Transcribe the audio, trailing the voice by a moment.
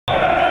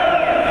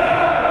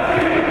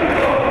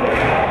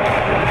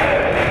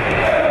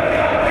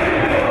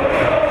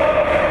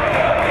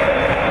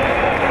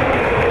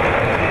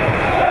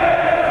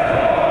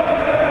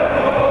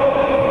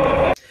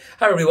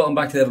everybody, welcome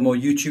back to the Evermore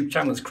YouTube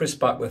channel. It's Chris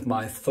back with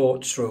my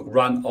thought stroke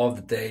rant of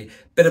the day.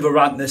 Bit of a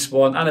rant this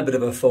one and a bit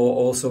of a thought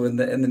also in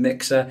the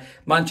mixer.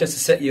 Manchester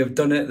City have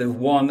done it. They've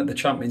won the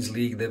Champions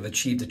League. They've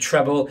achieved a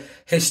treble,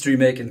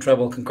 history-making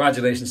treble.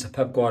 Congratulations to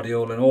Pep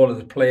Guardiola and all of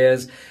the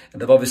players.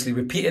 And they've obviously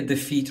repeated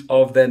defeat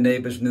of their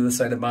neighbours from the other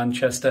side of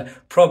Manchester.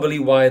 Probably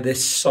why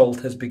this salt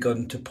has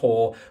begun to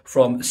pour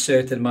from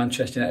certain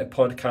Manchester United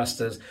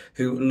podcasters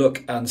who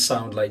look and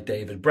sound like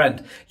David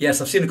Brent. Yes,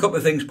 I've seen a couple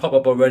of things pop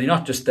up already,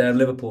 not just there,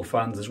 Liverpool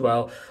fans as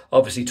well.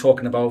 Obviously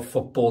talking about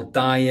football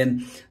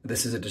dying.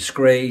 This is a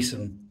disgrace,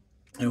 and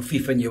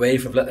FIFA and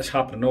UEFA have let this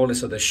happen and all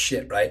this other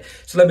shit, right?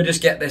 So let me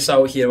just get this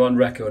out here on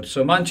record.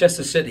 So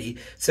Manchester City,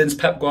 since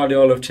Pep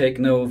Guardiola have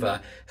taken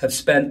over, have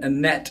spent a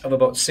net of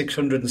about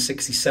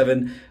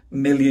 667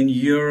 million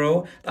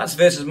euro. That's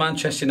versus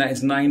Manchester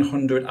United's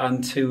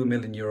 902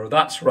 million euro.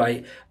 That's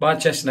right.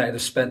 Manchester United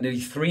have spent nearly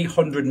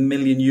 300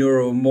 million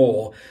euro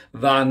more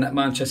than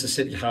Manchester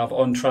City have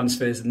on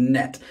transfers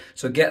net.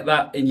 So get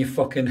that in your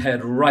fucking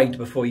head right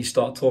before you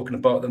start talking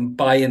about them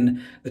buying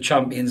the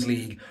Champions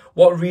League.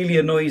 What really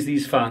annoys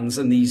these fans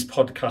and these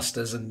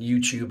podcasters and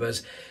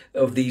YouTubers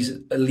of these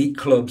elite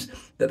clubs,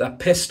 that they're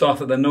pissed off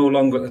that they're no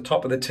longer at the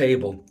top of the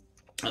table.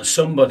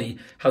 Somebody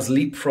has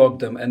leapfrogged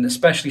them, and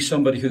especially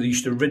somebody who they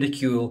used to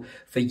ridicule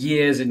for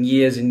years and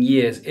years and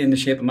years in the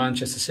shape of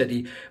Manchester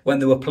City when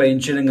they were playing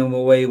Gillingham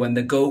away, when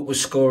the GOAT was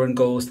scoring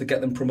goals to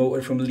get them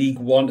promoted from League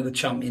One to the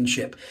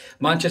Championship.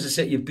 Manchester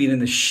City have been in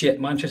the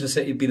shit. Manchester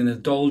City have been in the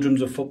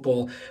doldrums of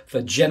football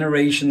for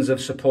generations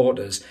of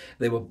supporters.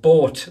 They were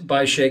bought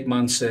by Sheikh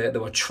Mansour, they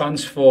were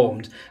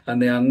transformed,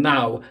 and they are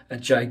now a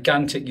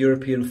gigantic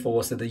European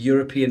force. They're the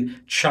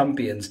European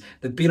champions.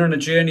 They've been on a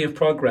journey of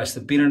progress.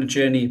 They've been on a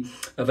journey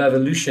of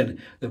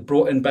evolution. They've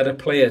brought in better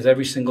players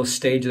every single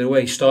stage of the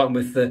way, starting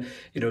with the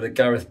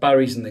Gareth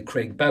Barrys and the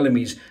Craig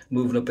Bellamys,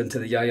 moving up into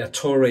the Yaya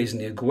Toures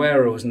and the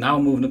Agueros, now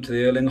moving up to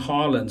the Erling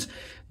Haalands.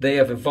 They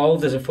have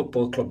evolved as a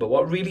football club, but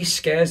what really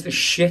scares the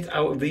shit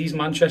out of these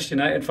Manchester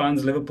United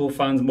fans, Liverpool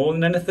fans, more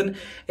than anything,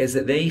 is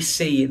that they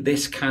see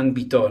this can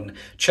be done.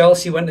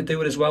 Chelsea went to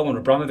do it as well. When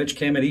Abramovich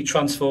came in, he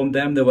transformed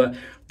them. They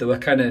were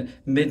kind of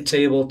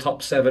mid-table,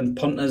 top 7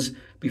 punters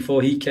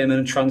before he came in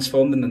and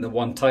transformed them, and they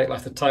won title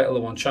after title. They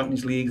won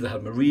Champions League. They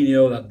had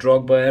Mourinho, they had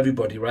Drogba,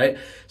 everybody, right?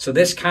 So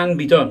this can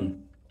be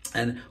done.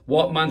 And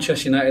what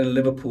Manchester United and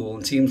Liverpool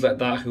and teams like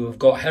that who have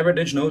got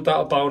heritage, no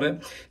doubt about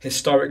it,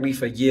 historically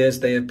for years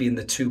they have been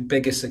the two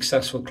biggest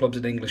successful clubs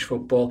in English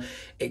football.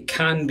 It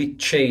can be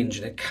changed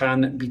and it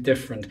can be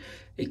different.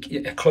 A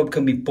club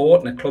can be bought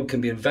and a club can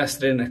be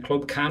invested in. A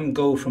club can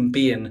go from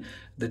being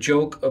the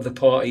joke of the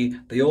party,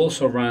 the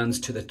also-rans,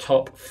 to the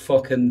top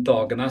fucking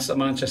dog. And that's what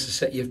Manchester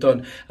City have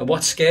done. And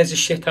what scares the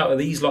shit out of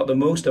these lot the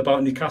most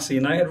about Newcastle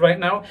United right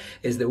now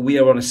is that we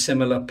are on a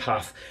similar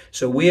path.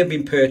 So we have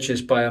been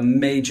purchased by a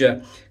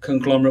major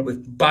conglomerate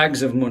with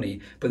bags of money.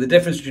 But the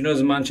difference between us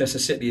and Manchester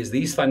City is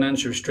these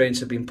financial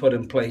restraints have been put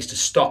in place to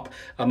stop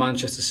a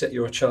Manchester City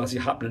or a Chelsea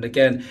happening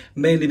again,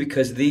 mainly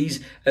because these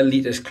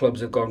elitist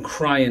clubs have gone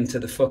crying to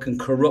the fucking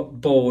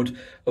corrupt board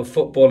of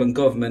football and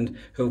government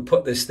who have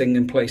put this thing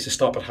in place to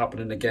stop it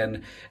happening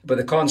again. But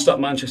they can't stop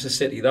Manchester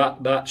City.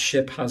 That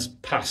ship has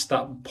passed.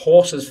 That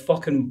horse has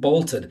fucking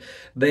bolted.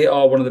 They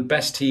are one of the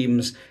best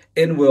teams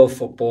in world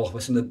football,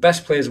 with some of the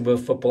best players in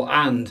world football,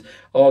 and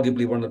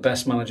arguably one of the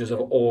best managers of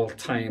all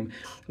time.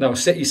 Now,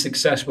 City's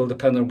success will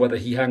depend on whether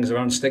he hangs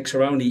around, sticks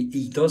around.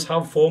 He does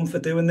have form for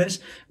doing this.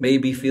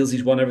 Maybe he feels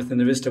he's won everything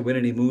there is to win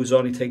and he moves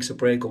on, he takes a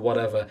break or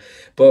whatever.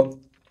 But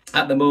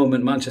at the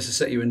moment, Manchester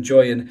City are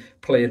enjoying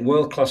playing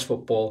world-class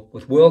football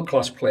with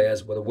world-class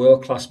players, with a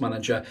world-class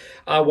manager.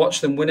 I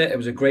watched them win it. It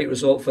was a great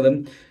result for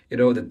them.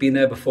 They've been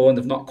there before and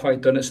they've not quite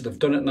done it, so they've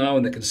done it now,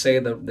 and they can say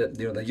that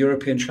the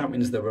European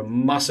champions. They're a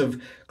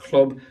massive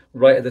club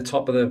right at the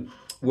top of the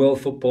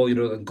world football.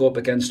 They go up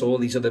against all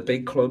these other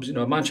big clubs.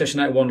 Manchester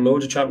United won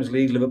loads of Champions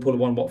League. Liverpool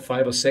have won, what,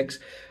 5 or 6?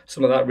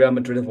 Something like that. Real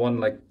Madrid have won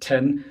like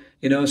 10.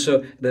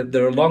 So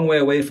they're a long way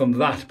away from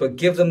that, but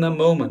give them their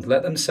moment,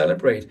 let them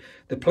celebrate.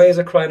 The players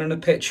are crying on the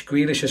pitch.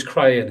 Grealish is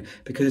crying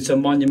because it's a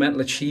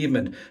monumental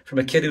achievement. From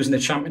a kid who was in the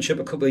Championship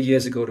a couple of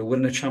years ago to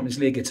winning the Champions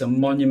League, it's a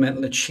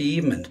monumental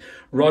achievement.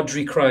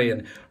 Rodri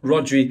crying.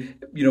 Rodri,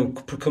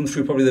 come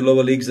through probably the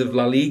lower leagues of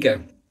La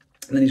Liga.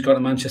 And then he's gone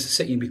to Manchester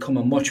City and become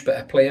a much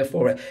better player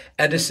for it.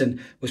 Edison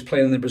was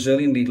playing in the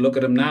Brazilian league. Look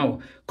at him now.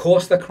 Of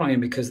course they're crying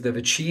because they've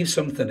achieved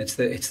something. It's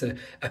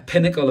a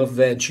pinnacle of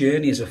their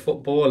journey as a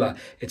footballer.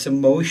 It's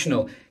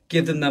emotional.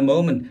 Give them their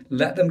moment.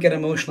 Let them get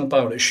emotional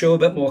about it. Show a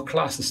bit more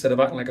class instead of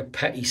acting like a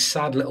petty,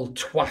 sad little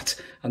twat.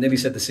 I nearly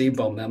said the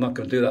C-bomb there. I'm not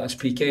going to do that. As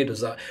PK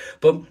does that.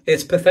 But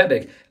it's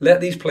pathetic.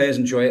 Let these players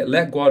enjoy it.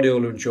 Let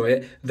Guardiola enjoy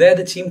it. They're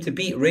the team to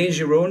beat. Raise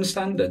your own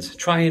standards.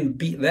 Try and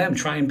beat them.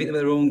 Try and beat them at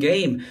their own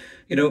game.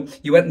 You know,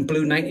 you went and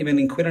blew 90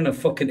 million quid on a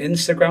fucking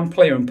Instagram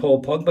player and Paul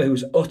Pogba,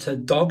 who's utter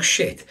dog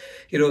shit.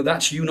 You know,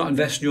 that's you not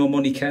investing your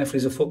money carefully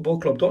as a football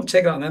club. Don't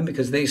take it on them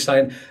because they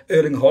signed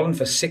Erling Haaland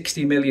for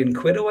 60 million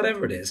quid or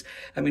whatever it is.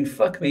 I mean,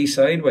 fuck me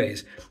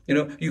sideways. You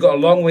know, you've got a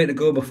long way to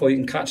go before you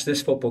can catch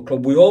this football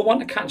club. We all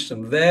want to catch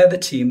them. They're the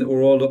team that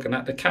we're all looking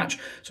at to catch.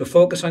 So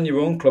focus on your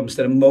own club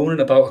instead of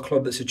moaning about a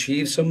club that's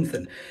achieved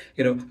something,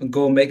 you know, and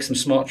go and make some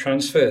smart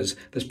transfers.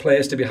 There's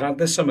players to be had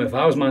this summer. If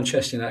I was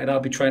Manchester United,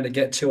 I'd be trying to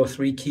get 2 or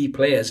 3 key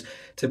players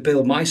to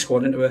build my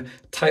squad into a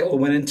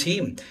title-winning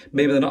team.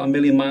 Maybe they're not a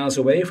million miles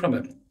away from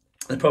it.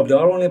 They probably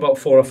are only about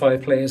 4 or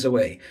 5 players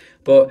away.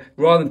 But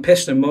rather than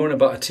pissing and moaning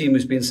about a team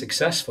who's been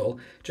successful,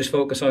 just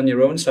focus on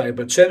your own side.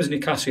 But in terms of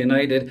Newcastle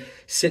United,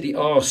 City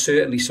are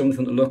certainly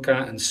something to look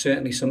at and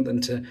certainly something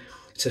to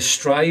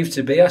strive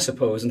to be, I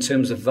suppose, in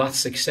terms of that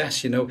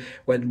success. You know,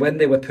 when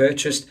they were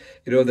purchased,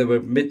 you know, they were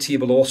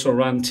mid-table also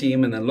ran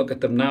team, and then look at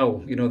them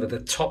now, you know, they're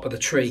the top of the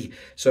tree.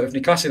 So if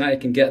Newcastle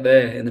United can get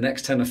there in the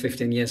next 10 or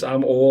 15 years,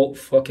 I'm all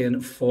fucking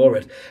for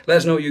it. Let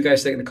us know what you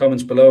guys think in the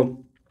comments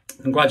below.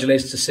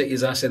 Congratulations to City,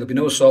 as I said. There'll be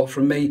no salt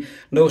from me,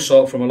 no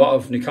salt from a lot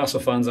of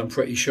Newcastle fans, I'm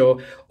pretty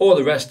sure, or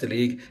the rest of the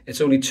league.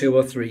 It's only 2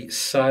 or 3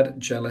 sad,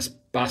 jealous,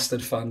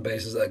 bastard fan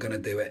bases that are going to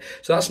do it.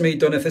 So that's me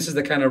done. If this is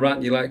the kind of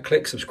rant you like,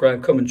 click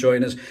subscribe, come and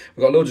join us.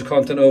 We've got loads of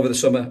content over the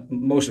summer,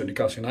 most of it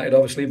Newcastle United,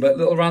 obviously, but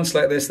little rants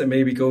like this that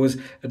maybe goes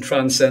and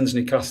transcends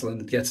Newcastle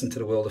and gets into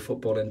the world of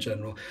football in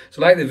general.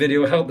 So like the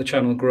video, help the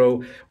channel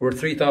grow. We're at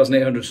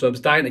 3,800 subs,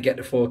 dying to get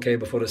to 4K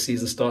before the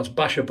season starts.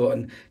 Bash a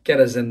button, get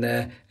us in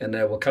there, and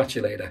we'll catch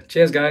you later.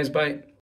 Cheers, guys. Bye.